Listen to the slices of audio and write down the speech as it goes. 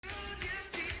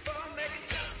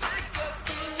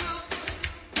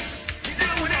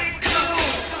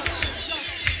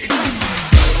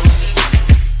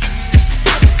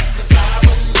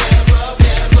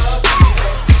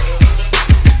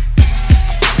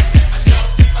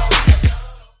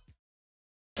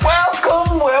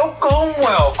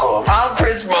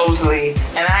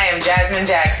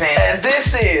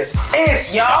is.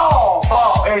 It's y'all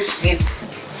fault. It's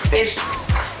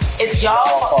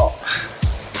y'all fault.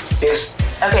 It's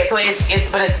okay. So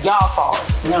it's y'all fault.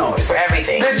 no, for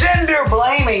everything. The gender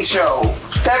blaming show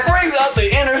that brings out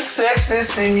the inner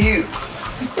sexist in you.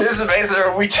 This is basically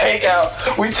where we tell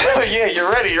yeah,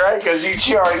 you're ready, right? Because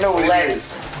you already know what it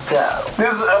is. Let's go.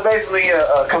 This is basically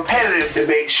a competitive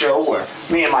debate show where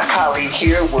me and my colleague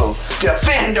here will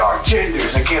defend our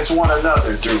genders against one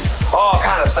another through all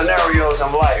kind of scenarios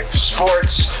in life.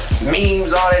 Sports,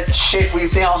 memes, all that shit we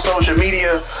see on social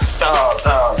media.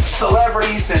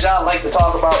 Celebrities, since y'all like to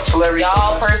talk about celebrities.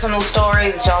 Y'all personal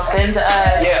stories y'all send to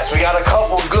us. Yes, we got a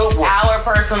couple good ones. Our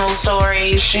personal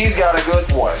stories. She's got a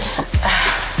good one.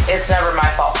 It's never my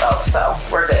fault though, so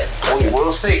we're good.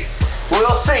 We'll see.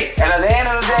 We'll see. And at the end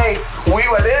of the day,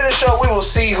 at the end of the show, we will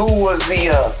see who was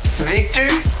the victor.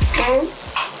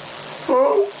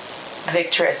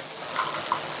 Victress.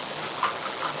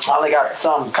 I only got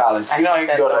some college. You know, you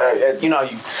can go to, you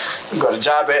go to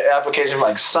job application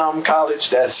like some college.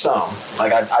 That's some.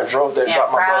 Like I drove there,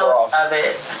 dropped my brother off. Of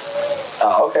it.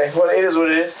 Oh, okay. Well, it is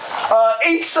what it is.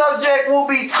 Each subject will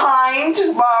be timed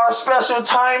by our special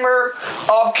timer,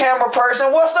 off-camera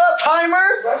person. What's up,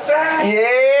 timer? What's up?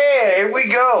 Yeah, here we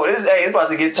go. It's about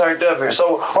to get turned up here.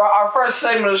 So our first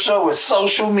segment of the show is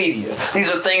social media.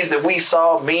 These are things that we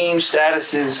saw, memes,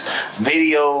 statuses,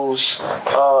 videos,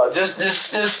 just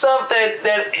stuff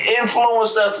that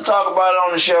influenced us to talk about it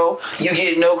on the show. You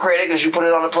get no credit because you put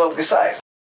it on the public site.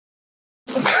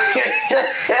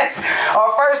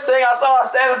 Our first thing, I saw a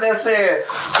status that said,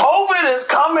 COVID is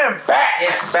coming back.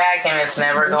 It's back and it's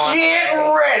never going Get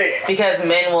away. ready. Because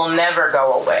men will never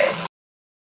go away.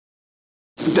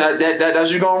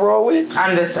 That's you gonna roll with?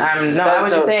 I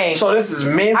was just saying. So this is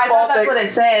men's I fault. thought that's what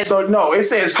it said. So no, it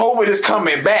says COVID is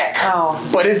coming back. Oh.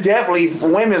 But it's definitely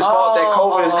women's fault that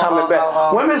COVID is coming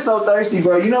back. Women's so thirsty,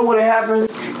 bro. You know what happened?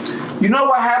 You know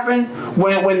what happened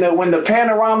when the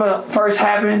panorama first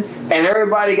happened and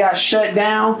everybody got shut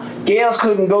down? Gals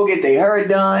couldn't go get their hair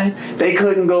done. They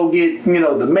couldn't go get,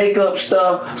 the makeup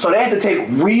stuff. So they had to take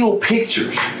real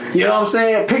pictures. You know what I'm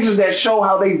saying? Pictures that show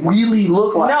how they really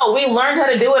look like. No, we learned how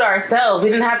to do it ourselves. We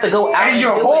didn't have to go out and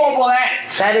you're horrible at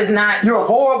it. That is not. You're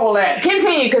horrible at it.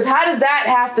 Continue, because how does that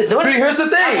have to... Here's the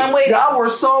thing. I'm waiting. Y'all were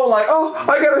so like, oh,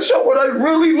 I gotta show what I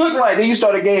really look like. Then you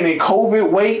started gaining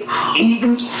COVID weight,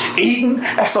 eating.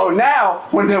 And so now,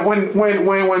 when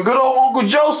good old Uncle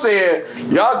Joe said,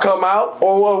 y'all come out,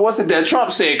 or what's it that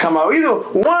Trump said come out? Either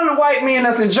one of the white men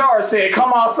that's in charge said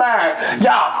come outside.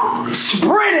 Y'all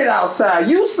sprinted outside.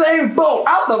 Usain Bolt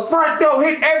out the front door,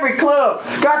 hit every club,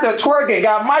 got the twerking,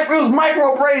 got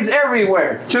micro braids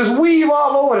everywhere. Just weave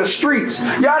all over the streets.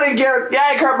 Y'all ain't care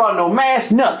about no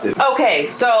mask, nothing. Okay,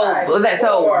 so we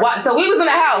was in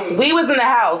the house. We was in the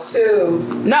house.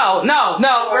 No,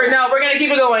 we're gonna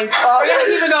keep it going. We're gonna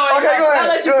keep it going. Okay, go ahead. I'll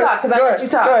let you talk because I let you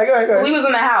talk. Go ahead. So we was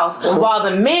in the house while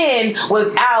the men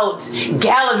was out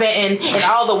gallivanting in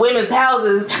all the women's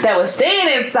houses that was staying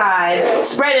inside,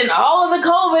 spreading all of the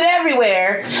COVID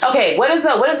everywhere. Okay, what is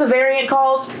the variant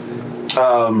called?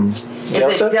 Delta?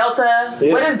 Is it Delta?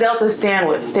 Yeah. What does Delta stand?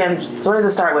 What does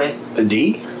it start with? A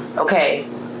D? Okay.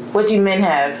 What do men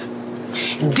have?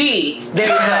 D. There we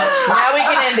go. Now we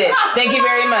can end it. Thank you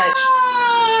very much.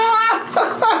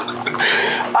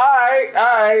 All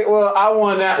right. Well, I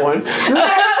won that one.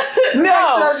 Next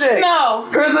subject. No.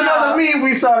 There's another meme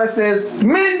we saw that says,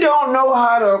 men don't know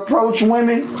how to approach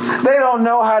women. They don't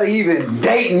know how to even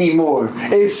date anymore.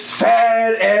 It's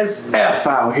sad as F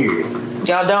out here.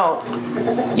 Y'all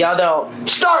don't.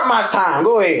 Start my time.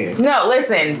 Go ahead. No,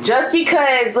 listen. Just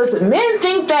because, men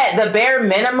think that the bare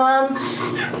minimum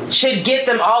should get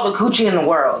them all the coochie in the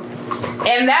world.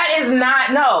 And that is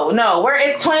not, no.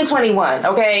 It's 2021,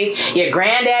 okay? Your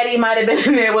granddaddy might have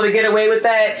been able to get away with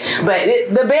that. But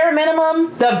the bare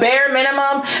minimum,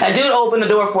 a dude open the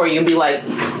door for you and be like...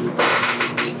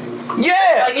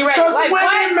 Yeah, because like,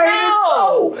 women made it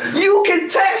so you can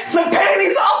text the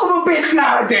panties off of a bitch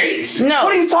nowadays. No.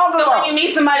 What are you talking about? So when you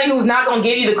meet somebody who's not going to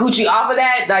give you the coochie off of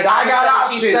that, like I got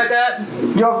options. Stuck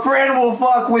up, your friend will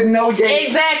fuck with no date.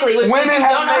 Exactly. Which means you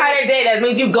don't know how to date. That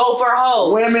means you go for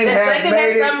hoes. Women the have second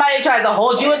that somebody tries to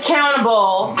hold you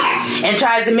accountable and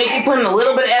tries to make you put in a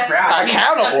little bit of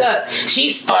effort.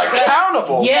 She's stuck up.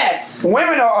 Accountable? Yes.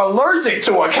 Women are allergic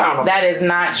to accountable. That is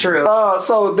not true.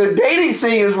 So the dating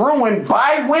scene is ruined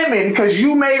by women because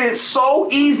you made it so so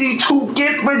easy to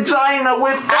get vagina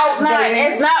without dating.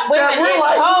 It's not women. It's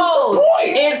like, hoes.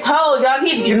 It's hoes. Y'all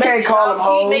keep. You can't call them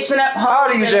hoes. Keep mixing up hoes. How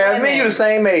old are you, Jasmine? Me and you the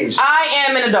same age. I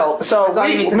am an adult. So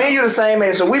me and you the same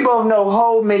age. So we both know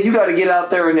hoe, man. You got to get out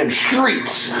there in them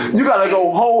streets. You got to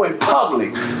go hoe in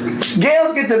public.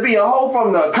 Girls get to be a hoe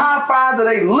from the confines of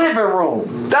their living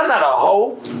room. That's not a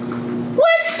hoe.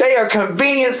 What? They are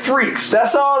convenience freaks.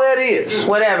 That's all that is.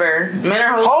 Whatever. Men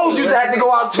are hoes. Hoes used to have to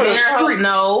go out to the streets.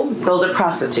 No, those are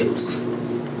prostitutes.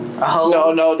 A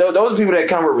hoe. No. Those are people that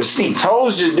come with receipts.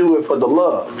 Hoes just do it for the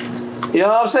love. You know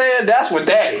what I'm saying? That's what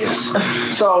that is.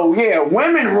 So, yeah,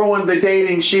 women ruined the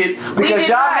dating shit because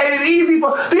y'all made it easy.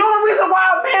 But the only reason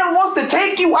why a man wants to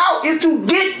take you out is to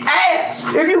get ass.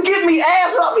 If you give me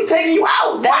ass, I'll be taking you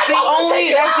out. That's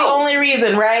the only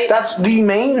reason, right? That's the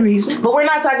main reason. But we're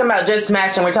not talking about just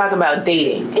smashing. We're talking about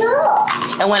dating.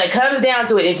 Yeah. And when it comes down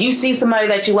to it, if you see somebody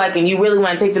that you like and you really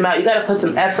want to take them out, you got to put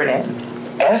some effort in.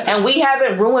 And we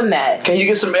haven't ruined that. Can you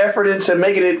get some effort into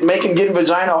making getting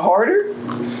vagina harder?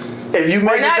 If you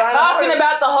We're not talking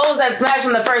about the hoes that smash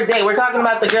on the first date. We're talking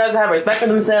about the girls that have respect for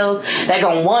themselves. They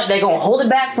gonna hold it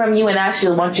back from you and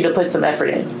actually want you to put some effort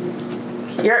in.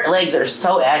 Your legs are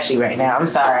so ashy right now. I'm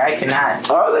sorry, I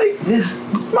cannot. Are they?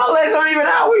 My legs aren't even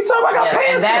out. What are you talking about? I got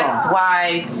pants and that's on.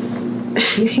 why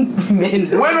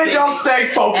women don't stay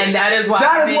focused. And that is why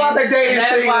the dating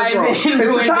scene is wrong. It's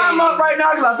the time up right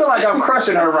now because I feel like I'm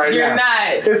crushing her right now. You're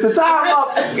not. It's the time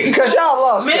up because y'all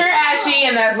lost. Men are ashy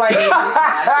and that's why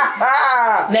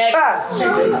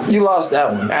Next. You lost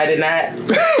that one. I did not.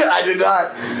 I did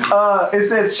not. It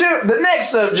says the next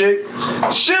subject.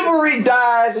 Chivalry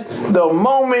died the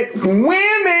moment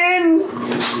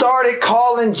women started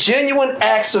calling genuine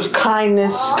acts of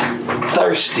kindness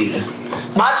thirsty.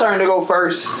 My turn to go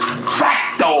first.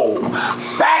 Facto.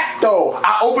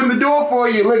 I opened the door for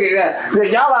you. Look at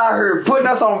that. Y'all out here putting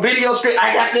us on video screen.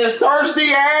 I got this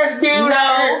thirsty ass dude.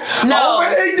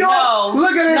 No.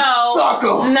 Look at this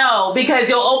sucker. No, because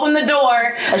you'll open the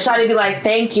door, a shawty be like,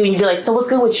 "Thank you," and you'd be like, "So what's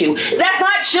good with you?" That's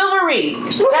not chivalry.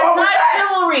 That's not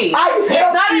chivalry.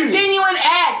 It's not a genuine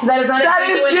act. That is not a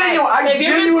genuine act. If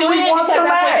you're just doing it because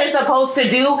that's what you're supposed to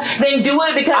do, then do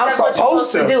it because that's what you're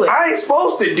supposed to do. I ain't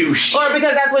supposed to do shit. Or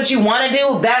because that's what you want to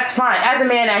do, that's fine. As a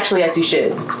man, actually, yes, you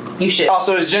should. You should.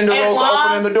 Also, is gender roles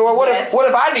opening the door? What if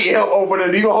I need help opening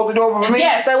it? You gonna hold the door for me?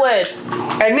 Yes, I would.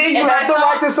 And then you have the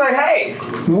right to say, "Hey,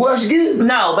 what's good?"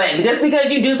 No, but just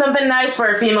because you do something nice for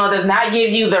a female does not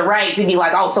give you the right to be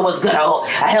like, "Oh, so what's good? Oh,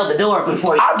 I held the door open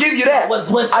for you." I'll give you that.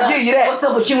 What's I'll give you that. What's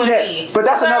up with you and me? But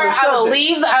that's another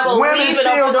subject. I will Women leave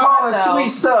still it open calling myself. sweet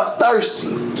stuff thirsty.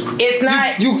 It's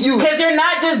not because you're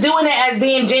not just doing it as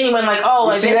being genuine. Like,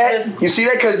 oh, you see that? You see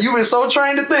that? Because you've been so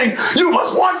trained to think you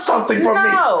must want something from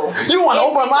me. You want to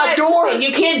open my door?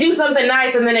 You can't do something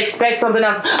nice and then expect something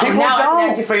else. People now don't. I can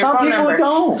ask you for your phone number.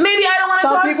 Don't. Maybe I don't want to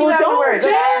talk to you afterwards.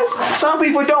 Some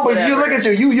people don't. But you look at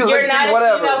you. You're not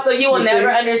whatever. a female, so you will never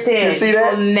understand. You see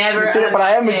that? You will never understand. But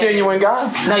I am a genuine guy.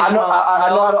 No, I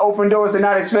know how to open doors and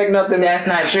not expect nothing. That's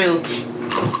not true.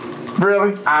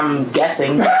 Really? I'm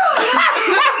guessing.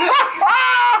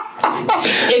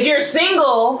 If you're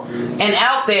single and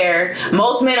out there,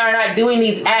 most men are not doing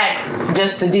these acts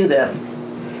just to do them.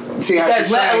 See because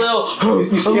let a little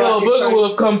booger will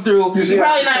have come through. You're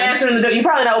probably not answering the door. You're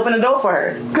probably not opening the door for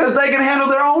her. Because they can handle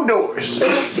their own doors. So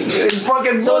it's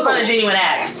not a genuine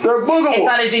act. They're boogable. It's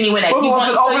not a genuine act. You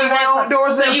want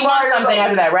something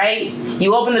after that, right?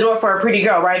 You open the door for a pretty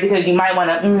girl, right? Because you might want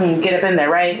to get up in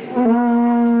there, right?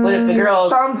 But if the girl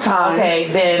sometimes, okay,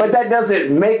 then but that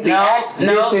doesn't make the act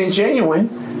disingenuine.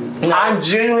 No. I'm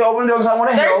genuinely opening the door because I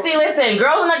want to help. Thirsty, listen,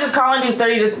 girls are not just calling dudes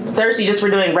thirsty just for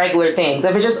doing regular things.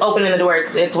 If it's just opening the door,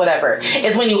 it's whatever.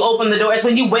 It's when you open the door. It's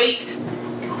when you wait.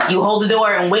 You hold the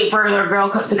door and wait for the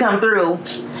girl to come through,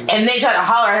 and then try to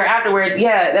holler at her afterwards.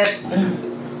 Yeah,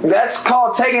 that's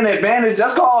called taking advantage.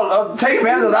 That's called taking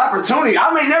advantage of the opportunity.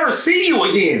 I may never see you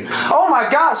again. Oh my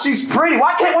God, she's pretty.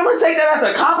 Why can't women take that as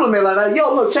a compliment? Like,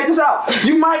 yo, look, check this out.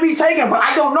 You might be taken, but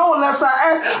I don't know unless I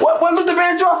ask. What Luther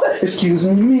Vandross said? Excuse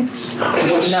me, miss.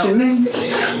 What's your name?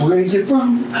 Where you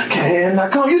from? Can I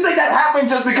come? You think that happened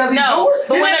just because he bored?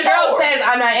 But when a girl says,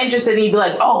 "I'm not interested," and you be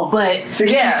like, "Oh, but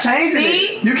see, yeah, you keep changing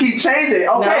it. You keep changing it.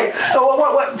 Okay. No.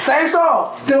 What? Same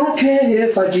song. Don't care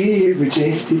if I get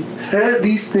rejected. At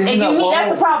least. And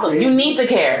that's the problem. You need to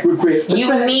care.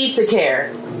 You need to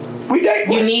care.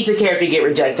 You need to care if you get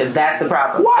rejected. That's the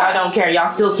problem. Why? Y'all don't care. Y'all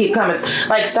still keep coming.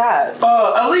 Like, stop.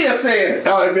 Aaliyah said,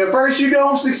 if at first you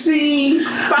don't succeed,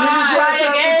 try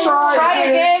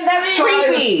again. That's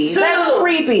creepy. That's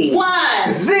creepy.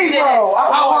 1. 0.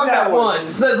 I won that one.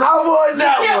 You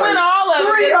can't win all all of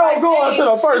them. 3-0 going to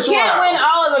the first round. You can't win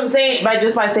all of them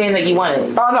by saying that you won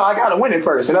it. Oh no, I gotta win it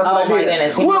first, and that's what I did. Oh my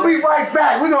goodness. We'll be right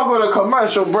back. We're gonna go to a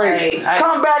commercial break.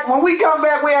 Come back. When we come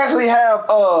back, we actually have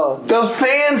the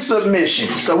fan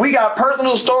submissions. So we got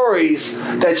personal stories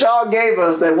that y'all gave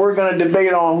us that we're gonna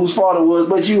debate on whose fault it was,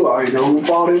 but you already know whose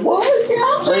fault it was. You know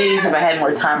what I'm saying? Ladies, if I had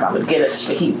more time, I would get it.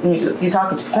 But he's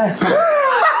talking too fast.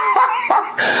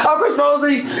 I'm Chris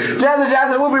Mosley,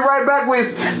 Jasmine. We'll be right back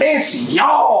with It's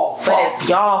Y'all Fault. But it's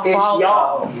y'all fault.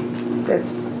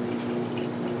 It's y'all.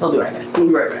 We'll be right back. We'll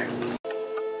be right back.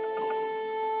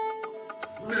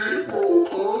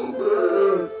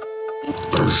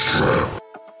 Thirst trap.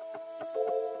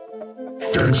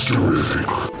 Gangsterific.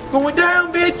 Going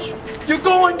down, bitch. You're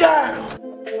going down.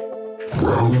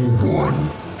 Round 1.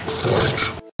 Fight.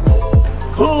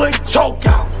 Hood choke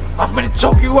out. I'm finna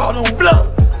choke you out on blood.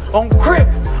 On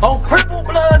crippled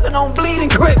bloods and on bleeding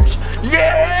crips.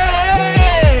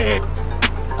 Yeah!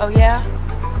 Oh yeah?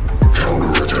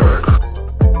 Counterattack.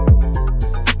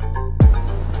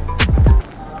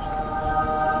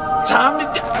 Time to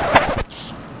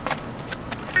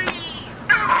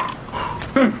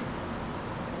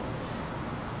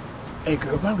Hey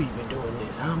girl, why we even doing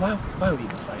this, huh? Why we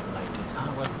even fighting like this,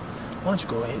 huh? Why don't you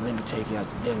go ahead and let me take you out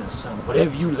to dinner or something?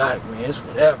 Whatever you like, man. It's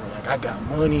whatever. Like I got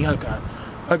money, I got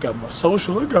my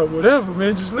social, I got whatever,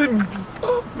 man. Just let me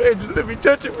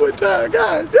touch it one time.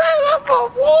 God damn, I'm a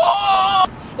war.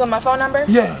 You want my phone number?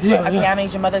 Yeah. Okay, I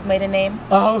need your mother's maiden name.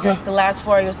 Oh, okay. The last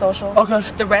 4 of your social. Okay.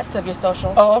 The rest of your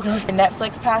social. Oh, okay. Your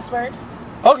Netflix password.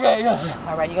 Okay, yeah.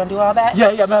 All right, you gonna do all that?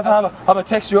 Yeah, matter of fact, I'm gonna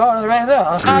text you all right there.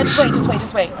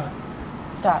 Just wait.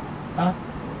 Stop. Huh?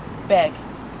 Beg.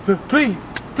 Please.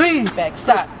 Beg.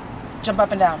 Stop. Jump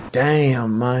up and down.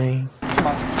 Damn, man. Come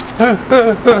on.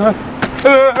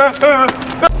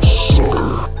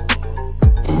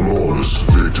 Flawless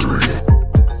victory.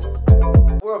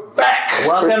 We're back.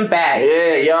 Welcome back.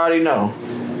 Yeah, you already know.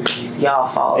 It's y'all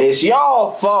fault. It's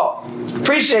y'all fault.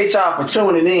 Appreciate y'all for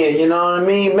tuning in, you know what I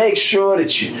mean? Make sure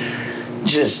that you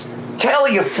just tell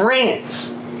your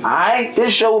friends. Alright?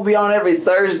 This show will be on every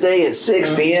Thursday at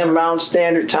 6 p.m. Mountain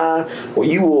Standard Time, where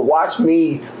you will watch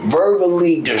me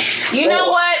verbally destroy. You know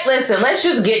what? Listen, let's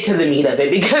just get to the meat of it,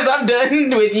 because I'm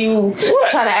done with you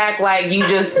trying to act like you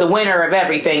just the winner of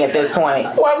everything at this point.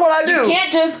 What I do? You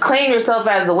can't just claim yourself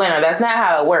as the winner. That's not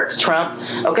how it works, Trump.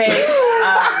 Okay?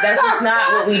 That's just not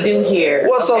what we do here.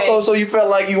 Well, okay? so you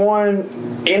felt like you won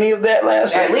any of that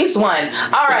last At least one.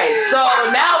 All right, so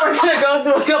now we're going to go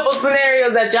through a couple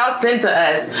scenarios that y'all sent to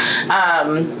us.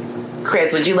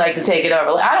 Chris, would you like to take it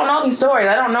over? I don't know these stories.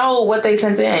 I don't know what they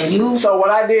sent in. So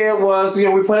what I did was,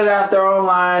 we put it out there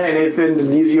online, and if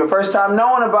it's your first time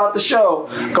knowing about the show,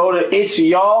 go to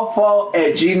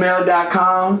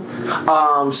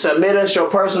itsyallfault@gmail.com. Submit us your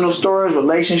personal stories,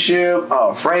 relationship,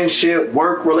 friendship,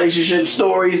 work relationship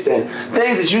stories, and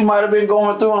things that you might have been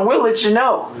going through, and we'll let you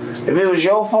know if it was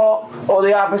your fault or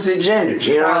the opposite genders.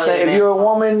 You know what I'm saying? If you're a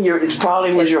woman, it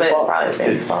probably was your fault. It's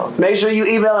probably the fault. Make sure you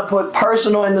email and put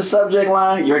personal in the subject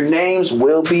line. Your names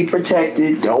will be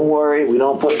protected. Don't worry. We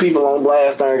don't put people on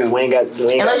blast because we ain't got.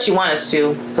 Unless you want us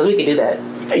to, because we can do that.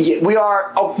 Yeah, we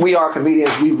are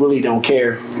comedians. We really don't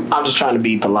care. I'm just trying to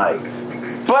be polite.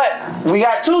 But we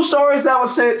got 2 stories that were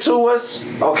sent to us.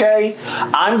 Okay,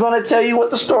 I'm gonna tell you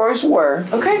what the stories were.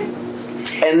 Okay,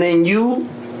 and then you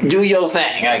do your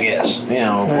thing, I guess.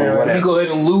 Whatever. You go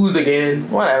ahead and lose again.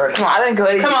 Whatever. Come on. I didn't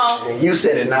claim. Come on. You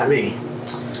said it, not me.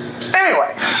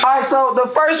 Anyway, all right. So the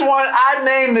first one, I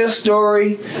named this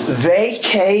story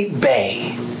 "Vacay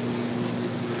Bay."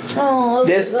 Oh,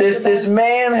 this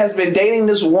man has been dating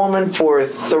this woman for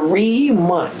 3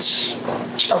 months.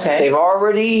 Okay. He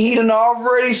done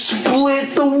already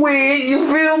split the wig. You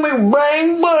feel me?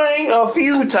 Bang bang a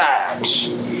few times.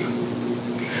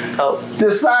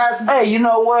 Decides, hey, you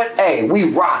know what? Hey, we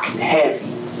rockin' heavy.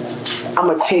 I'm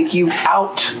gonna take you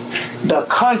out the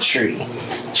country.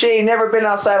 She ain't never been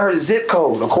outside her zip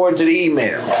code, according to the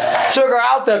email. Took her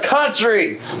out the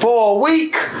country for a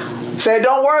week. Said,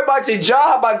 don't worry about your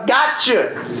job, I got you.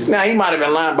 Now, he might have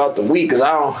been lying about the week, because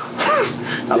I don't,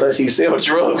 unless he sells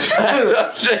drugs.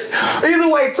 Either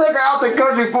way, took her out the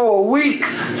country for a week.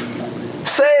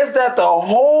 Says that the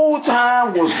whole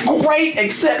time was great,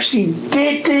 except she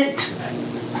didn't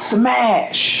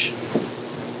smash.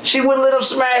 She wouldn't let him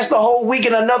smash the whole week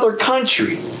in another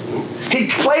country. He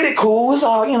played it cool. It was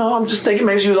all, I'm just thinking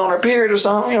maybe she was on her period or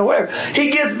something, whatever.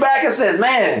 He gets back and says,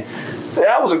 man,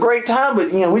 that was a great time,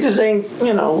 but, we just ain't,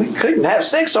 we couldn't have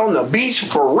sex on the beach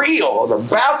for real, or the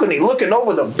balcony looking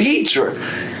over the beach, or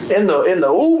in the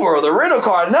Uber or the rental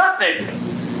car, nothing.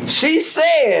 She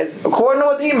said, according to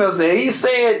what the email said, he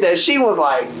said that she was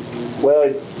like,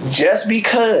 well, just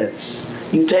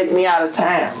because you take me out of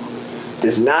town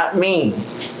does not mean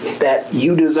that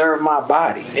you deserve my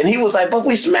body. And he was like, but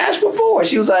we smashed before.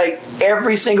 She was like,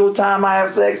 every single time I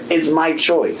have sex, it's my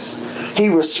choice. He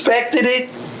respected it,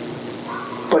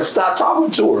 but stopped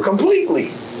talking to her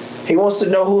completely. He wants to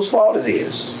know whose fault it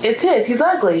is. It's his. He's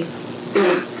ugly.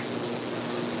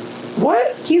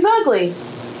 What? He's ugly.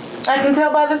 I can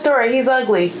tell by the story. He's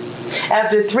ugly.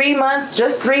 After 3 months,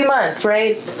 just 3 months,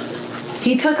 right?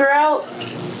 He took her out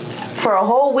for a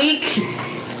whole week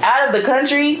out of the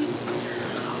country.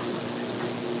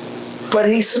 But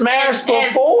he smashed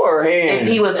beforehand. If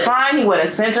he was fine, he would have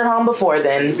sent her home before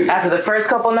then. After the first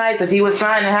couple nights, if he was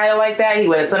fine and had it like that, he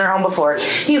would have sent her home before.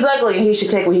 He's ugly and he should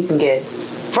take what he can get.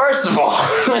 First of all,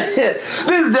 this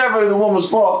is definitely the woman's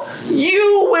fault.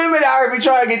 You women out here be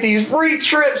trying to get these free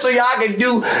trips so y'all can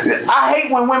do. I hate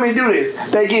when women do this.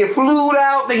 They get flued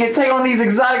out, they get taken on these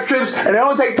exotic trips, and they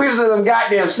only take pictures of them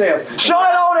goddamn selves. Show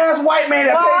that old ass white man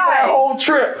that paid for that whole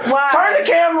trip. Why? Turn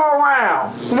the camera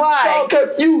around. Why?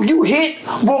 Show, you hit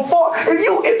before. If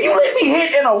you let me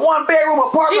hit in a 1-bedroom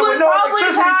apartment with no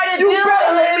electricity, you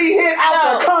better let me hit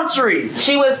out the country.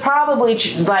 She was probably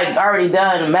like already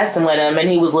done messing with him, and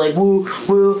he was like, woo,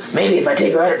 maybe if I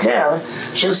take her out of town,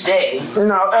 she'll stay.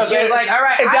 No, she was like, all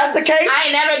right. If that's the case, I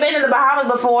ain't never been to the Bahamas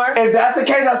before. If that's the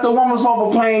case, that's the woman's fault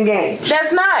for playing games.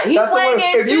 That's not. He's playing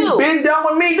games too. If you've been done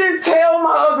with me, then tell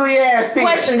my ugly ass thing.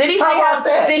 Question: Did he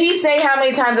say how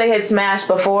many times they had smashed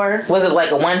before? Was it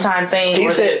like a one-time thing? He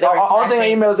said all the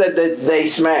emails that they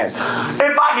smashed.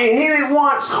 If I can hit it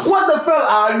once, what the fuck?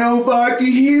 I know if I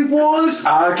can hit once,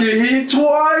 I can hit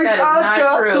twice. That is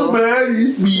not true.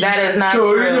 That is not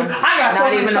true. I got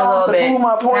not even a little bit.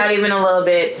 Not even a little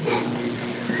bit.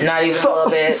 Not even a little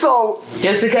bit. So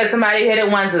just because somebody hit it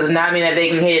once does not mean that they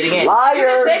can hit it again. Liar. You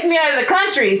can take me out of the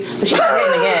country, but she's not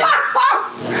hitting again.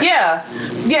 Yeah.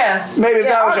 Maybe if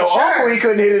that was your uncle, he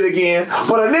couldn't hit it again.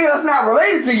 But a nigga that's not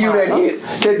related to you that hit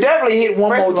can definitely hit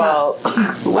one more time.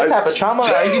 What type of trauma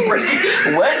are you breaking?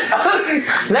 What?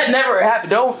 That never happened.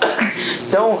 Don't.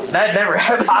 That never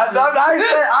happened. I know,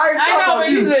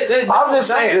 but I'm just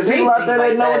saying, there's people out there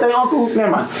that know what their uncle.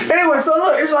 Never mind. Anyway, so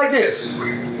look, it's like this.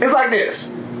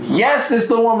 Yes, it's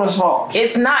the woman's fault.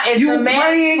 It's not. It's the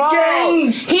man's fault.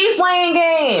 Games. He's playing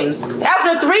games.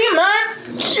 After 3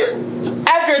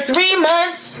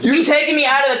 months, you taking me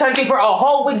out of the country for a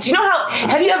whole week. Do you know how?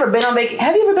 Have you ever been on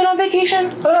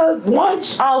vacation?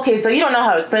 Once. Oh, okay. So you don't know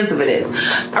how expensive it is,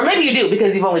 or maybe you do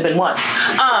because you've only been once.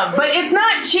 But it's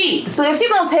not cheap. So if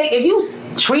you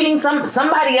treating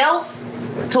somebody else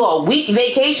to a week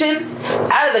vacation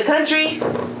out of the country.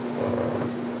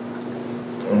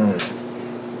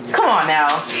 Come on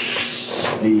now.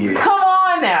 Yeah. Come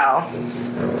on now.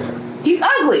 He's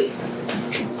ugly.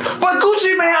 But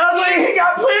Gucci Man ugly, he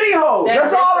got plenty hoes.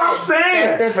 That's all I'm saying.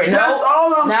 That's different. That's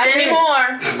all I'm not saying.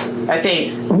 Not anymore, I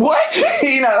think. What?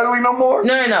 He not ugly no more?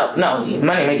 No.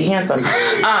 Money make you handsome.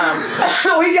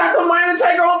 So he got the money to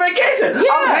take her on vacation.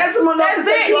 Yeah, I'm handsome enough to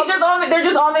take you. They're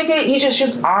just on vacation. He's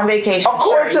just on vacation.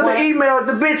 According to the email,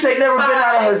 the bitch ain't never been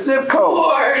out of her zip code.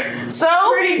 4. So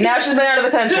now she's been out of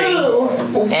the country 2,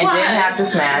 and didn't have to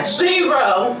smash.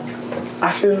 0.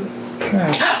 I feel.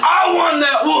 I won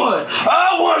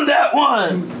that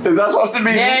one. Is that supposed to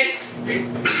be Next. me?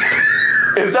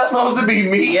 Is that supposed to be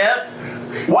me? Yep.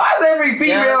 Why is every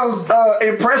female's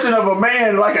impression of a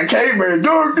man like a caveman?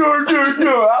 That's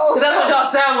what y'all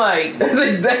sound like. That's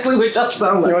exactly what y'all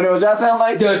sound like. You know what y'all sound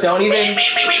like? Don't even.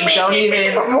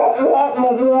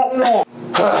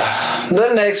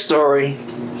 The next story,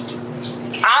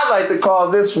 I like to call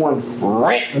this one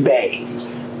Rent Bay.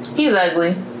 He's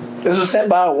ugly. This was sent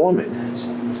by a woman.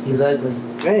 He's ugly.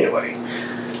 Anyway,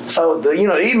 so the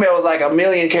email was like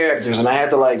 1,000,000 characters, and I had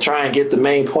to try and get the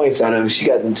main points out of it. She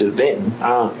got into venting.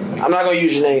 I'm not gonna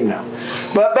use your name now,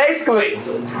 but basically,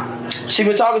 she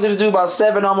been talking to this dude about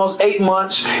 7, almost 8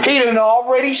 months. He done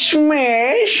already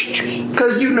smashed,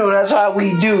 cause that's how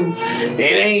we do. It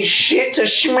ain't shit to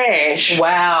smash.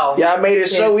 Wow. Y'all made it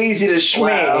so easy to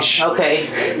smash. Wow. Okay.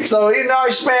 So he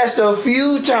already smashed a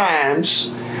few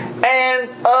times. And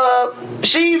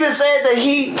she even said that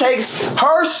he takes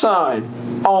her son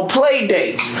on play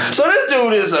dates. So this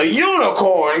dude is a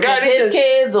unicorn. Just his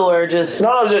kids or just...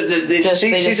 No,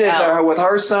 she says with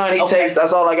her son, he takes,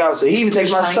 that's all I got. So he even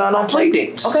takes my son on play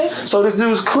dates. Okay. So this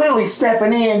dude's clearly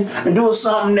stepping in and doing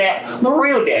something that the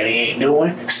real daddy ain't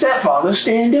doing. Stepfather,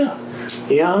 stand up.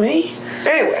 You know what I mean?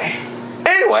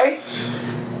 Anyway,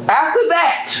 after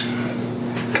that,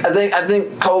 I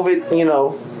think COVID,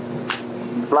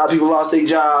 a lot of people lost their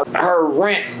job. Her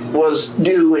rent was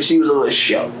due and she was a little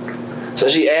short. So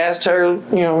she asked her,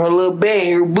 her little bae,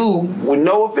 her boo, with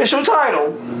no official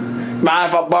title,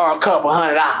 mind if I borrow a couple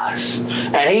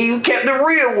 $100? And he kept it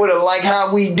real with her like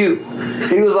how we do.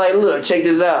 He was like, look, check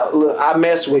this out. Look, I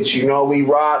mess with you, we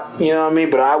rock,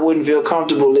 but I wouldn't feel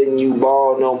comfortable letting you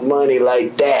borrow no money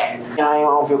like that. I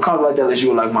don't feel comfortable like that unless you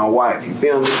were like my wife, you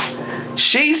feel me?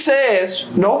 She says,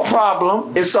 no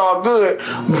problem, it's all good.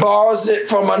 Borrows it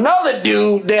from another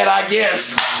dude that I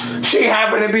guess she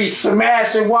happened to be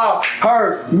smashing while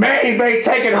her main bae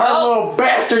taking her little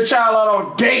bastard child out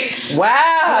on dates.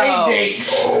 Wow. Play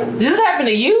dates. Did this happen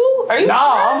to you? Are you? No,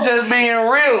 I'm just being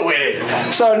real with it.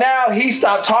 So now he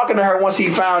stopped talking to her once he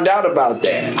found out about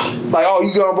that. Like, oh,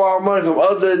 you gonna borrow money from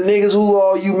other niggas who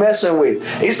are you messing with?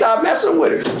 He stopped messing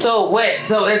with her. So what?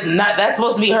 So it's not, that's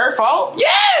supposed to be her fault?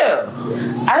 Yeah!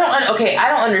 I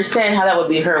don't understand how that would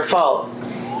be her fault.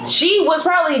 She was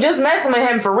probably just messing with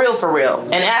him for real,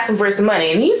 and asking for some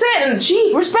money. And he said, and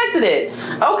she respected it.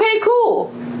 Okay,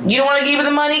 cool. You don't want to give her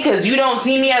the money because you don't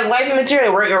see me as wifey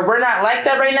material, or we're not like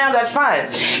that right now, that's fine.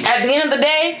 At the end of the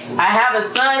day, I have a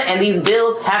son and these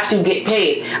bills have to get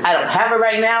paid. I don't have it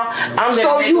right now. I'm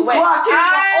going to make a way.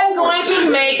 I'm going to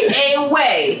make a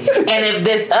way. And if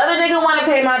this other nigga want to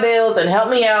pay my bills and help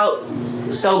me out,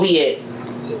 so be it.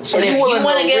 So and if you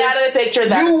want to get out of the picture,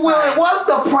 that's fine. What's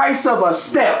the price of a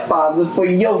stepfather for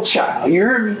your child? You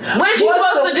heard me? What is she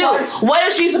supposed to do? What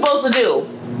is she supposed to do?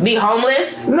 Be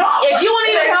homeless? No. If you won't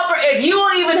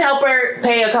even help her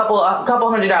pay a couple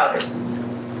 $100.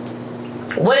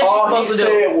 What is she supposed to do? All he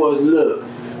said was, look,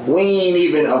 we ain't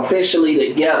even officially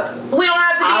together. We don't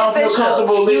have to be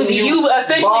official. You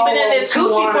officially been in this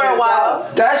coochie for a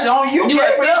while. That's on you. You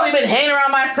officially been hanging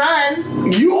around my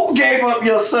son. You gave up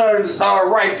your son's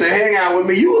rights to hang out with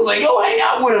me. You was like, yo, hang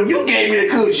out with him. You gave me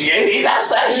the coochie.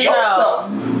 That's your stuff.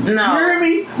 No. You hear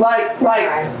me? Like,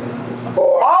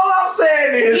 all I'm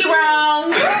saying is... He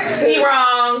wrong. He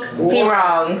wrong. He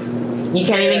wrong. You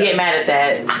can't even get mad at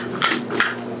that.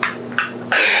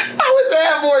 I wish I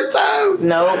had more time.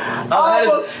 Nope.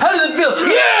 How does it feel?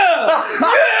 Yeah!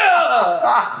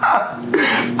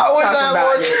 I wish I had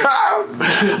more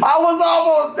time. I was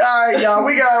almost... Alright, y'all.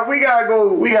 We gotta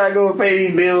go pay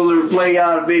these bills or play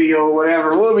out a video or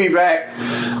whatever. We'll be back.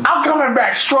 I'm coming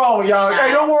back strong, y'all.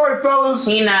 Hey, don't worry, fellas.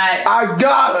 He not. I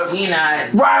got us. He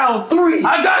not. Round 3.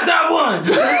 I got that one.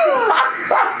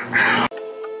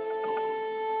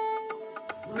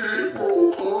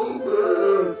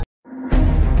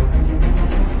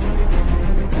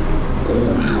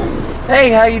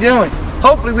 Hey, how you doing?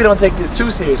 Hopefully we don't take this too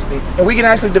seriously, and we can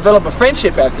actually develop a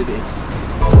friendship after this.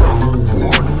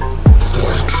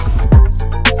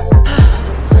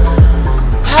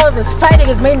 All of this fighting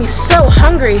has made me so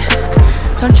hungry.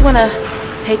 Don't you want to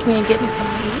take me and get me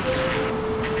something to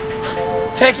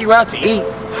eat? Take you out to eat?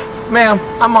 Ma'am,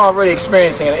 I'm already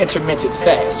experiencing an intermittent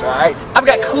fast, alright? I've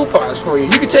got coupons for you.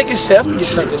 You can take yourself and get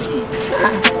something to eat.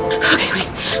 Okay,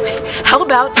 wait. How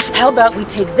about we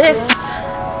take this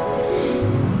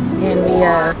and we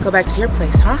go back to your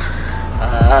place, huh?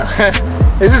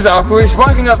 This is awkward. You're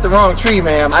barking up the wrong tree,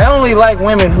 ma'am. I only like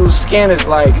women whose skin is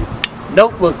like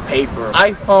notebook paper,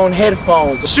 iPhone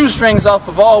headphones, shoestrings off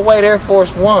of all white Air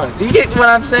Force Ones. You get what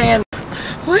I'm saying?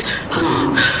 What?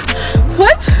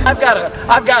 What? I've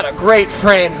got a great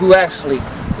friend who actually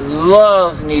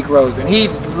loves Negroes, and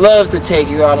he'd love to take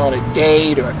you out on a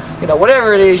date, or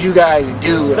whatever it is you guys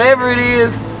do. Whatever it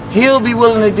is, he'll be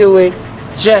willing to do it,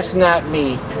 just not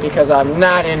me, because I'm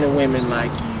not into women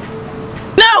like you.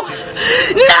 No!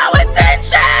 No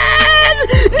attention!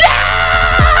 No!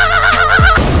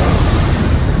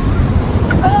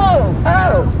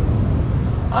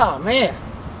 Oh man.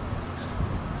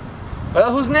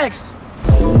 Well, who's next?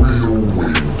 Real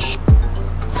wins.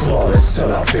 Flawless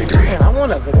sellout victory. Man, I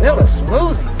want a vanilla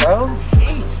smoothie, bro.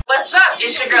 Jeez. What's up?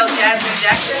 It's your girl Jasmine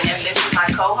Jackson, and this is my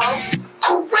co-host,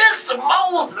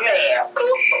 Mosley.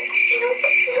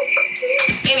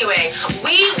 Anyway,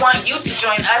 we want you to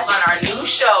join us on our new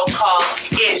show called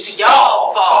It's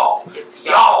Y'all Fault. It's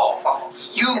y'all fault.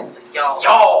 It's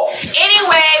y'all.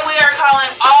 Anyway, we are calling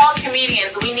all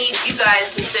comedians. We need you guys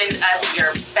to send us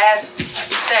your best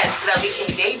sets so that we can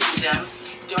debut them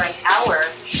during our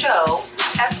show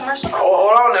as commercial. Oh,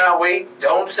 hold on now, wait.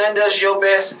 Don't send us your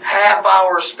best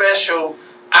half-hour special,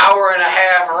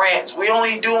 hour-and-a-half rants. We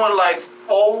only doing like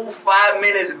 4-5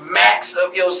 minutes max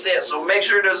of your set, so make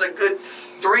sure there's a good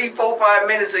 3-4-5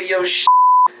 minutes of your shit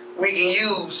we can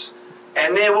use,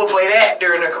 and then we'll play that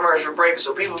during the commercial break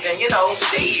so people can,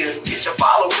 see you, get your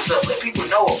followers up, let people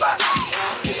know about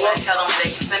it. You want to tell them where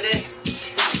they can send it?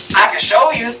 I can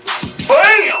show you.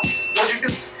 Bam! What'd you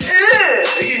do? Yeah!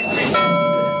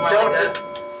 Don't.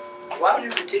 Why would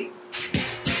you critique?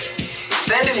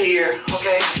 send it here,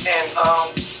 okay? And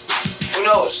who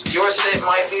knows? Your set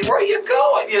might be where you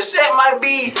going. Your set might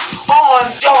be on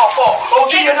y'all fault.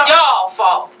 Okay, It's y'all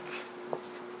fault.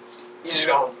 You just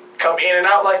gonna come in and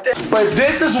out like that? But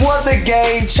this is what the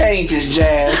game changes,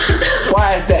 Jazz.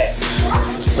 Why is that?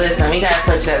 Listen, we gotta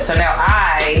switch it up. So now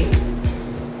I,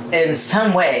 in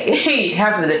some way,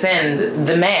 have to defend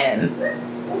the man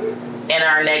in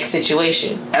our next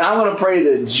situation. And I'm gonna pray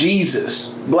to Jesus,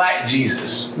 Black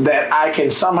Jesus, that I can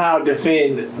somehow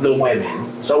defend the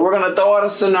women. So we're gonna throw out a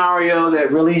scenario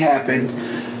that really happened,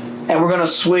 and we're gonna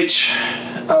switch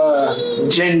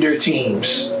gender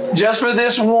teams. Just for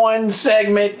this one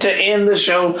segment to end the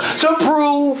show, to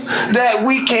prove that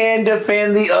we can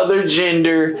defend the other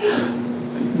gender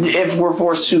if we're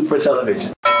forced to for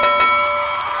television.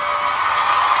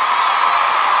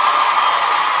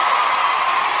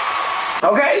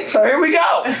 Okay, so here we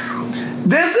go.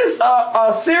 This is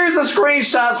a series of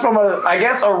screenshots from a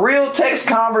real text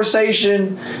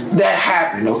conversation that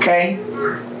happened, okay?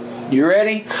 You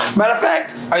ready? Matter of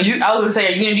fact, I was gonna say,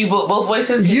 are you gonna do both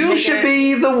voices? you should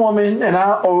be the woman, and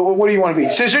or what do you want to be?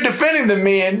 Since you're defending the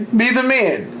men, be the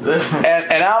men,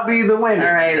 and I'll be the women.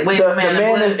 All right, wait, the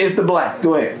man is the black.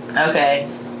 Go ahead. Okay.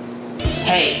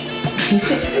 Hey.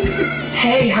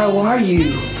 Hey, how are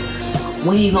you?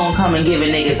 When you gonna come and give a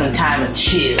nigga some time to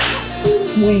chill?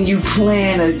 When you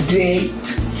plan a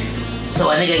date. So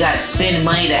a nigga gotta spend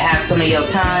money to have some of your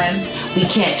time? We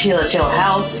can't chill at your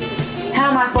house?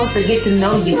 How am I supposed to get to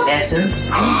know you,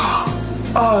 Essence?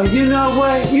 Oh, you know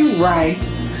what? You right.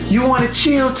 You want to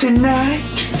chill tonight?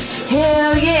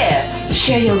 Hell yeah.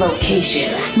 Share your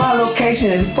location. My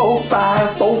location is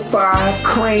 4545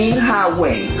 Crane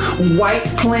Highway, White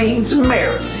Plains,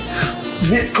 Maryland.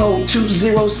 Zip code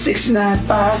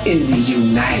 20695 in the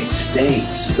United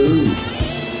States. Ooh.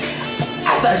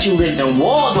 I thought you lived in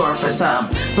Waldorf or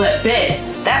something, but bet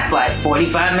that's like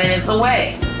 45 minutes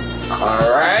away. All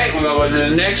right, we're gonna go to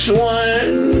the next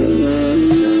one.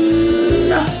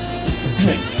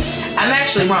 I'm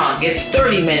actually wrong. It's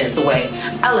 30 minutes away.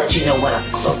 I'll let you know when I'm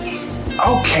close.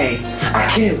 Okay, I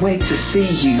can't wait to see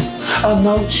you.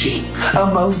 Emoji,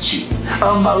 emoji,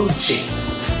 emoji.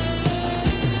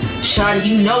 Shawty,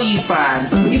 you know you fine.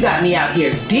 You got me out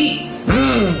here deep.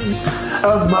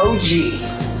 Emoji.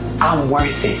 I'm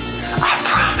worth it. I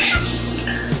promise.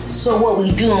 So what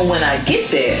we doing when I get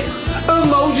there?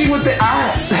 Emoji with the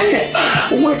eye.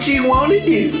 What you want to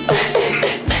do?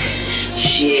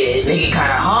 Shit, nigga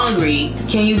kinda hungry.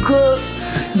 Can you cook?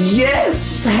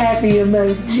 Yes, happy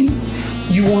emoji.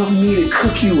 You want me to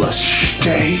cook you a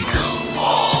steak?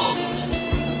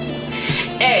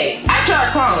 Hey, I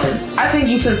tried calling. I think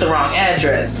you sent the wrong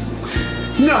address.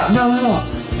 No.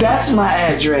 That's my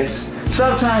address.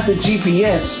 Sometimes the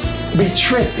GPS be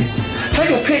tripping.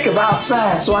 Take a pic of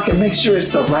outside so I can make sure it's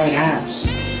the right house.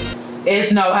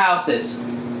 It's no houses.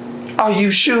 Are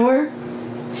you sure?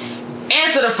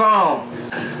 Answer the phone.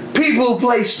 People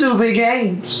play stupid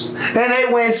games and they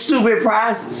win stupid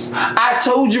prizes. I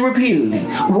told you repeatedly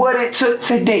what it took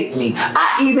to date me.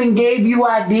 I even gave you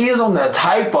ideas on the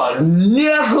type of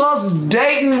niggas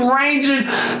dating ranging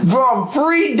from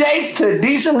free dates to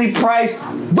decently priced,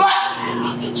 but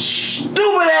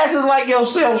stupid asses like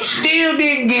yourself still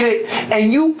didn't get it,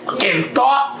 and you fucking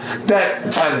thought that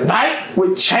tonight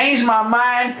would change my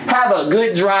mind. Have a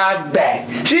good drive back.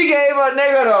 She gave a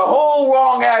nigga the whole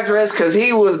wrong address because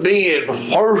he was being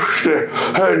thirsty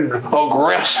and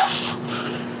aggressive.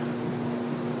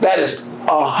 That is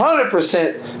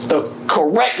 100% the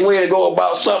correct way to go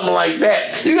about something like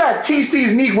that. You gotta teach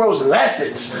these Negroes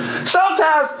lessons.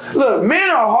 Sometimes, look, men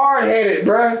are hard-headed,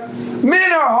 bruh.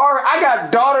 Men are hard. I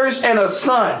got daughters and a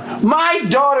son. My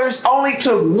daughters only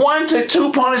took 1 to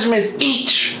 2 punishments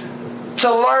each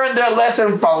to learn their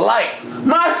lesson for life.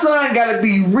 My son got to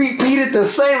be repeated the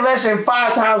same lesson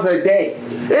 5 times a day.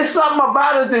 It's something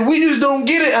about us that we just don't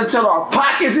get it until our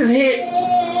pockets is hit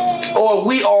or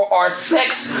our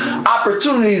sex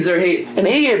opportunities are hit. And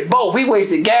he hit both. He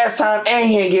wasted gas time and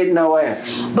he ain't getting no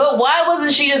ass. But why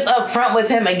wasn't she just upfront with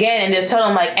him again and just tell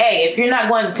him like, hey, if you're not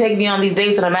going to take me on these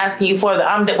dates that I'm asking you for,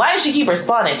 why did she keep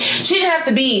responding? She didn't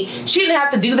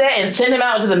have to do that and send him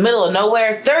out into the middle of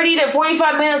nowhere, 30 to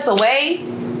 45 minutes away.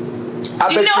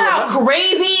 Do you know how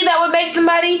crazy that would make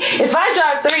somebody? If I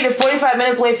drive 30 to 45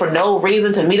 minutes away for no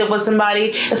reason to meet up with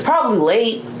somebody, it's probably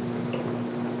late.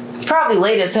 It's probably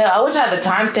late as hell. I wish I had the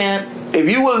timestamp if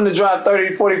you willing to drive 30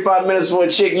 to 45 minutes for a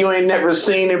chick you ain't never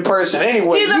seen in person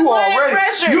anyway, you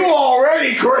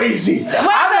already crazy. I'm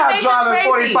not driving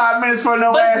 45 minutes for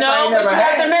no ass I ain't never had. But you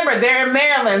have to remember, they're in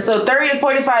Maryland, so 30 to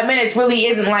 45 minutes really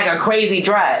isn't like a crazy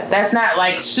drive. That's not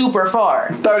like super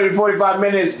far. 30 to 45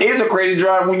 minutes is a crazy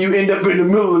drive when you end up in the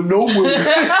middle of nowhere.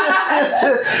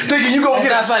 Thinking you gonna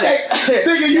get a steak.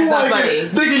 Thinking you want to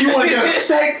get a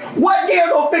steak. What girl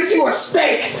gonna fix you a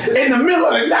steak in the middle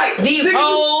of the night? These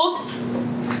hoes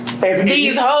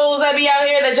that be out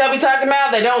here that y'all be talking about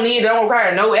that don't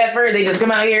require no effort. They just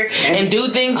come out here and do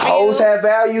things for you. Hoes have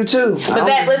value too.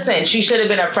 But listen, she should have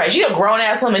been upfront. She a grown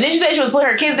ass woman. Didn't you say she was putting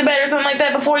her kids to bed or something like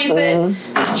that before you said?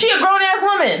 She a grown ass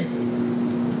woman.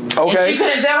 Okay. And she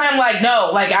couldn't tell him like, no,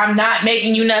 like I'm not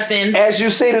making you nothing. As you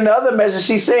said in the other message,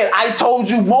 she said, I told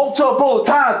you multiple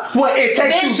times what it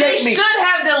takes to date me. Then she should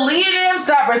have deleted him,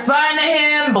 stopped responding to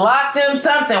him, blocked him,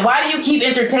 something. Why do you keep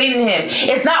entertaining him?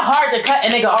 It's not hard to cut a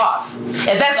nigga off.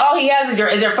 If that's all he has is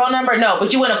your phone number, no,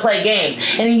 but you want to play games.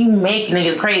 And then you make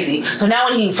niggas crazy. So now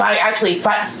when he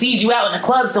sees you out in the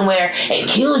club somewhere and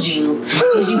kills you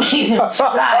because you made him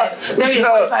drive 30 to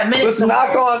 45 minutes let's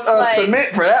knock on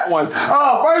cement for that one.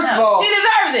 Oh, first of all, she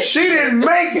deserves it. She didn't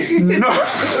make She deserves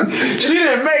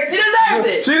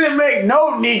it. She didn't make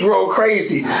no Negro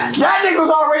crazy. That nigga was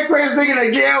already crazy thinking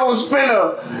that Gail was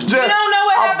finna just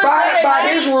abide by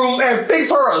his rules and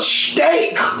fix her a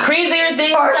steak. Crazier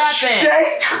things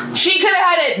happen. She could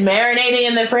have had it marinating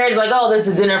in the fridge, like, oh, this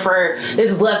is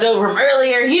left over from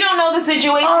earlier. He don't know the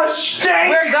situation. A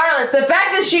steak. Regardless, the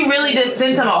fact that she really just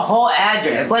sent him a whole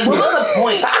address, like, what was the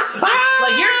point?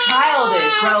 Like, you're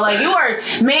childish, bro. Like, you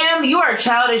are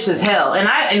childish as hell.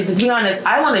 And to be honest,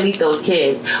 I want to meet those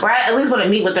kids, or I at least want to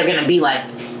meet what they're gonna be like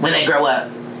when they grow up,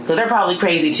 because they're probably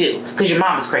crazy too. Because your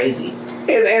mom is crazy. At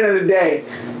the end of the day,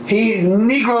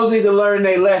 Negroes need to learn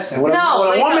their lesson. When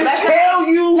a woman tell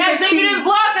you that nigga, just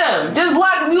block him. Just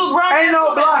block him. You a grown ain't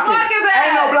no blocking.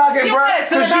 Ain't no blocking, bro.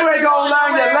 Because you ain't gonna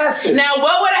learn your lesson. Now,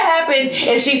 what would have happened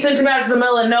if she sent him out to the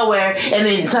middle of nowhere and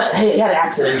then he had an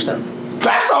accident or something?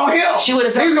 That's on him. She would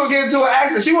have. He's gonna get into an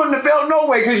accident. She wouldn't have felt no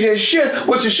way because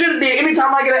what you should have did.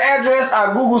 Anytime I get an address,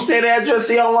 I Google said address,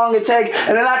 see how long it take,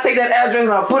 and then I take that address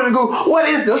and I put it in Google. What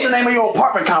is this? What's the name of your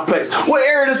apartment complex? What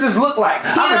area does this look like?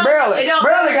 I'm in Maryland.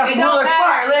 Maryland got some little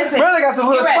spots. Maryland got some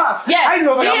little spots. Yeah. I didn't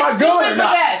know if I got my gun or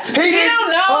not. He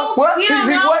don't know. What? He don't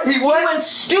know. He what? He was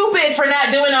stupid for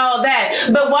not doing all of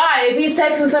that. But why? If he's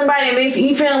texting somebody and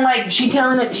he feeling like she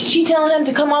telling him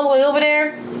to come all the way over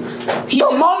there. He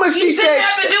shouldn't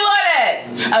have to do all that.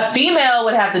 A female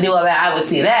would have to do all that. I would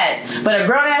see that. But a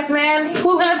grown ass man,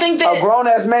 who's gonna think that? A grown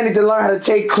ass man need to learn how to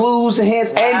take clues and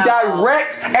hints and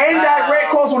direct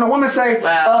calls. When a woman say,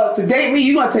 to date me,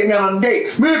 you gonna take me out on a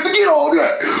date. Man, forget all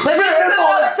that. But man, F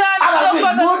all that.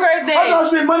 I gotta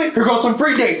spend money. Here goes some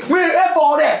free dates. Man, F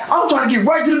all that. I'm trying to get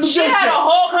right to the She had a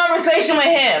whole conversation with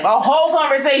him. A whole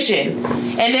conversation.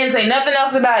 And then say nothing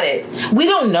else about it. We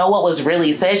don't know what was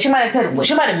really said. She might have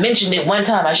mentioned it one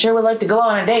time. I sure would like to go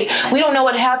out on a date. We don't know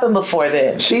what happened before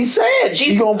then. She said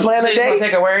you gonna plan a date. Gonna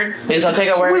take her word. He's gonna take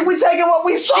her word. We taking what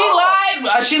we saw.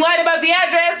 She lied about the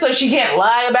address, so she can't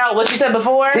lie about what she said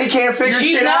before. He can't figure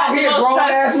shit out. He's a grown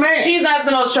ass man. She's not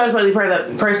the most trustworthy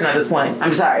person at this point.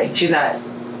 I'm sorry, she's not.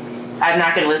 I'm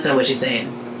not gonna listen to what she's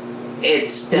saying.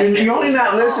 It's definitely you're only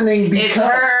not listening because it's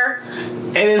her.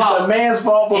 And it's the man's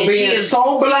fault for being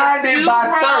so blinded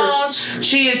by thirst.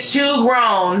 She is too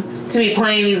grown to be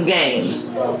playing these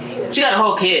games. She got a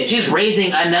whole kid. She's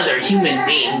raising another human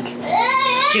being.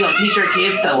 She gonna teach her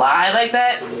kids to lie like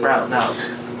that? Bro, no.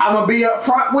 I'm gonna be up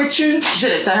front with you.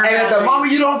 Should have set her. And at the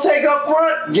moment you don't take up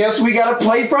front, guess we gotta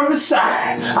play from the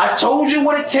side. I told you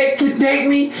what it takes to date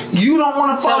me. You don't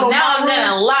want to follow. So now I'm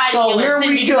gonna lie to you and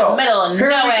send you to the middle of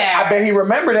nowhere. I bet he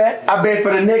remember that. I bet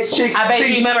for the next chick. I bet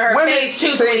you remember her face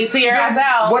too when he see her ass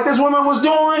out. What this woman was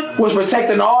doing was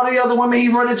protecting all the other women he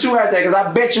run into out there. Because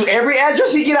I bet you every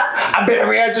address he get out, after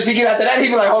that he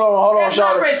be like, hold on,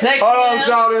 shawty. Hold on,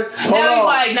 shawty. Now he's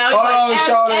like,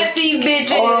 F these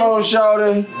bitches. Hold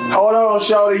on,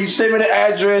 shawty. You send me the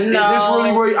address. No. Is this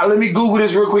really where let me Google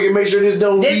this real quick and make sure this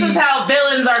don't This is how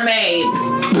villains are made.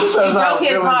 He broke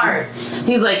his heart.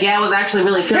 He's like, yeah, I was actually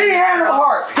really feeling. He had no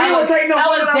heart. I was down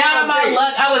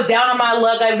on my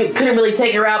luck. I couldn't really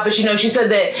take her out, but she said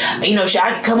that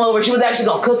I could come over. She was actually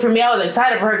gonna cook for me. I was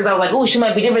excited for her because I was like, oh, she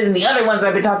might be different than the other ones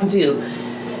I've been talking to.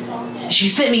 She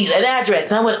sent me an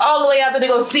address and I went all the way out there to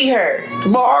go see her.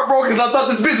 My heart broke because I thought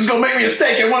this bitch was gonna make me a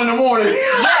steak at 1 a.m.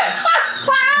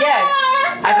 Yes.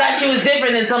 I thought she was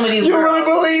different than some of these You girls. really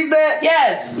believe that?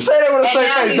 Yes. Say that with a And straight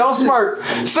now face. he's- Don't smirk.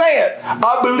 Say it.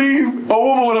 I believe a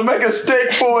woman will make a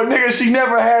steak for a nigga she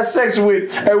never had sex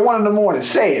with at 1 in the morning.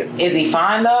 Say it. Is he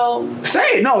fine though? Say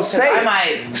it. No, say I it.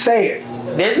 might. Say it.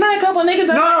 There's not a couple niggas.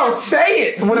 No, say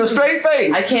it with a straight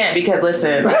face. I can't because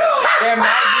listen, there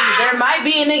might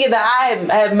be a nigga that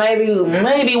I have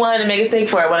maybe wanted to make a steak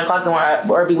for at 1 o'clock in the morning,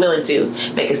 or be willing to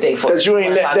make a steak for. That you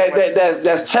ain't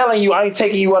that's telling you I ain't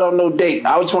taking you out on no date.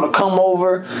 I just want to come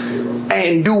over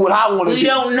and do what I want to do. We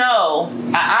don't know.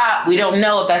 We don't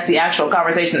know if that's the actual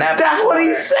conversation that. That's what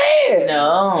he said.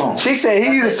 No. She said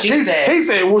he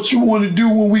said what you want to do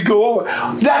when we go over.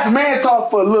 That's man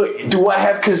talk for look. Do I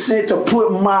have consent to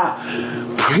put my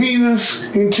penis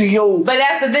into your? But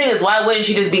that's the thing is, why wouldn't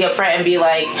she just be upfront and be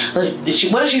like, what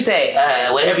does she say?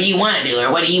 Whatever you want to do,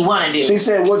 or what do you want to do? She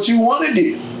said what you want to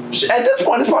do. At this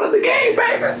point, it's part of the game,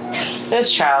 baby.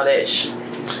 That's childish.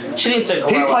 She needs to grow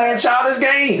He up. playing childish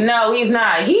games. No, he's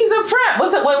not. He's upfront.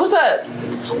 What's up? What's up?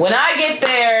 When I get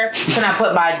there, can I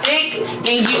put my dick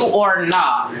in you or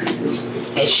not?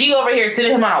 And she over here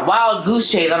sending him on a wild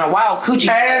goose chase, on a wild coochie.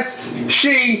 As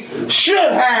she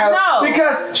should have. No.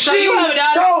 Because So she you have a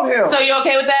daughter? told him. So you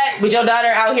okay with that? With your daughter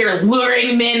out here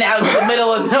luring men out in the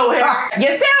middle of nowhere? You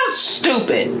sound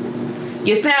stupid.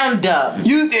 You sound dumb.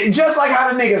 You just like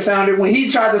how the nigga sounded when he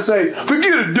tried to say,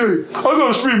 "Forget a date. I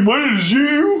gotta spend money to see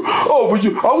you." Oh, but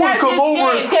I want to come over.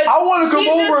 I want to come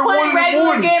over at 1 in the regular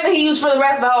morning. game that he used for the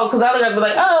rest of the hoes, because the other guy would be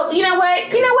like, "Oh, you know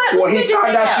what? Well, We he could just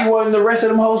found hang out she wasn't the rest of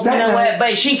them hoes that You know night. what?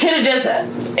 But she could have just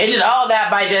ended all that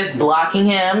by just blocking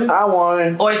him I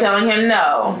won. or telling him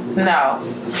no.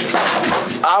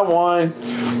 I won.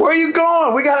 Where you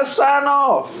going? We gotta sign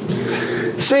off.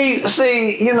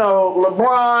 See, you know,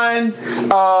 LeBron,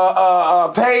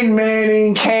 Peyton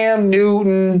Manning, Cam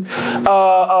Newton,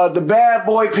 the bad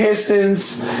boy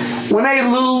Pistons. When they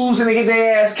lose and they get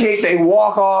their ass kicked, they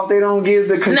walk off. They don't give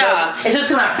the Nah, it's just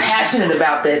because I'm passionate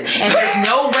about this, and there's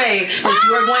no way that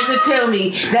you are going to tell me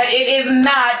that it is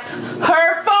not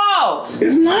her fault.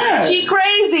 It's not. She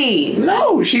crazy.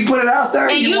 No, she put it out there.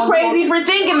 And you want crazy to for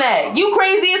thinking that. You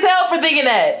crazy as hell for thinking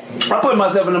that. I put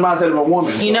myself in the mindset of a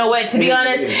woman. You know what? To be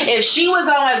honest, if she was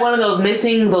on like one of those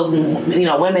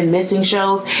women missing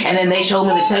shows, and then they showed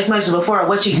me the text message before of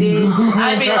what she did,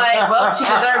 I'd be like, well, she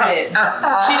deserved it.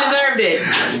 She deserved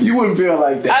it. You wouldn't feel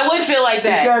like that. I would feel like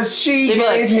that. Because she They'd be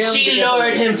like, gave him she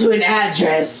lured him to an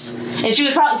address, and she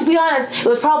was probably, to be honest, it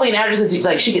was probably an address that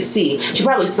like she could see. She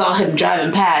probably saw him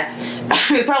driving past.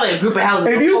 It was probably a group of houses.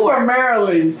 If you from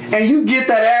Maryland and you get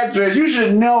that address, you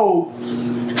should know.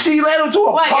 She led him to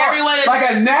a park, like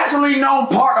a nationally known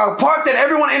park, a park that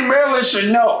everyone in Maryland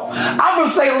should know. I'm from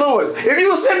St. Louis. If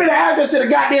you send me the address to the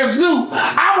goddamn zoo,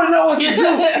 I'm gonna know it's the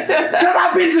zoo because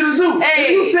I've been to the zoo. Hey, if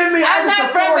you send me I'm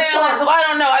not from Maryland, so I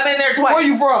don't know. I've been there twice. Where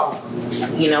you from?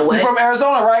 You know what? You from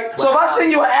Arizona, right? Wow. So if I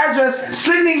send you an address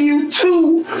sending you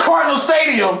to Cardinal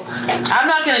Stadium, I'm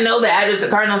not gonna know the address to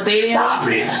Cardinal Stadium. Stop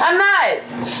it. I'm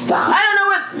not. Stop. I don't know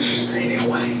what. Stadium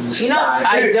Way. You know,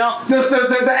 I don't. The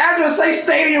address say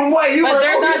Stadium Way. But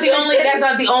there's not the only. That's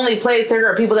not the only place. There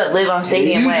are people that live on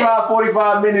Stadium Way. You drive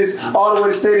 45 minutes all the way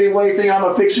to Stadium Way. Think I'm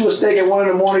gonna fix you a steak at 1 in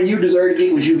the morning. You deserve to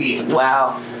eat what you get.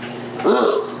 Wow.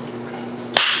 Ugh.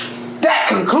 That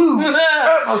concludes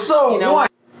episode 1.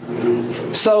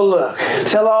 So look,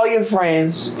 tell all your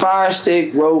friends, Fire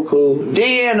Stick, Roku,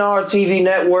 DNR TV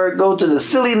Network, go to the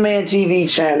Silly Man TV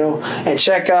channel and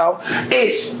check out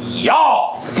It's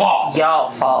Y'all Fault.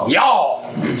 Y'all fault.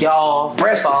 Y'all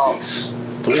breast disease.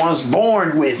 The ones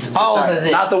born with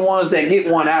balls, not the ones that get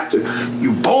one after.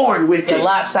 You born with the it.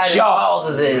 lopsided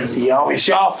balls is. Y'all, it's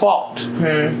y'all fault.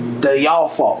 The y'all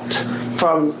fault.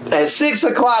 From at 6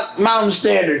 o'clock Mountain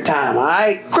Standard Time. All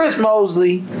right, Chris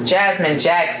Mosley, Jasmine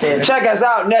Jackson. Check us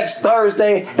out next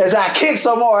Thursday as I kick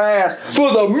some more ass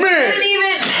for the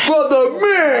men. For the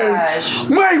men. Gosh.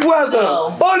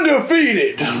 Mayweather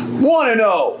undefeated,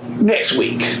 1-0 next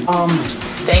week.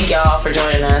 Thank y'all for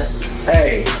joining us.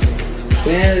 Hey. At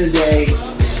the end of the day,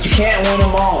 you can't win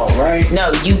them all, right?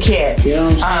 No, you can't. You know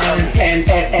what I'm saying?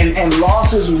 And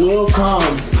losses will come,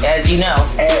 as you know.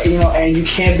 And you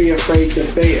can't be afraid to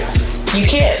fail. You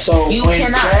can't. So you when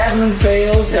cannot. Jasmine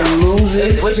fails and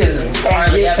loses, which is and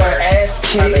hardly gets ever. her ass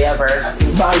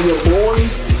kicked by your boy,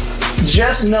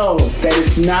 just know that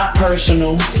it's not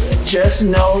personal. Just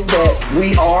know that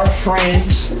we are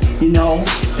friends. You know,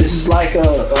 this is like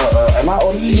am I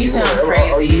older than you? You sound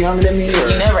crazy. Are you younger than me?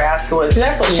 You never ask what. See,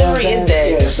 that's what chivalry is. That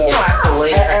yeah, so you don't ask a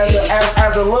lady.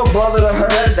 as a little brother to her. Who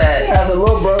does that? As a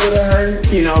little brother to her,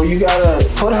 you know, you gotta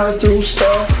put her through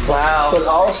stuff. Wow. But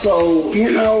also,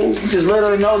 you know, just let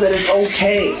her know that it's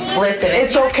okay. Listen,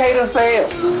 It's okay to fail.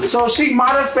 So she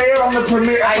might have failed on the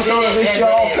premiere episode of It's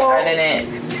Y'all Fault. I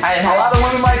didn't A lot of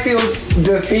women might feel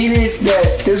defeated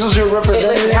that this was your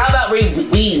representative. Listen, how about we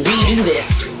redo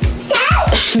this?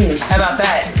 How about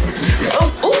that?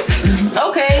 Oh,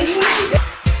 okay.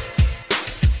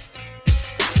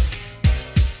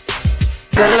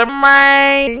 Tell 'em,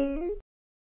 man.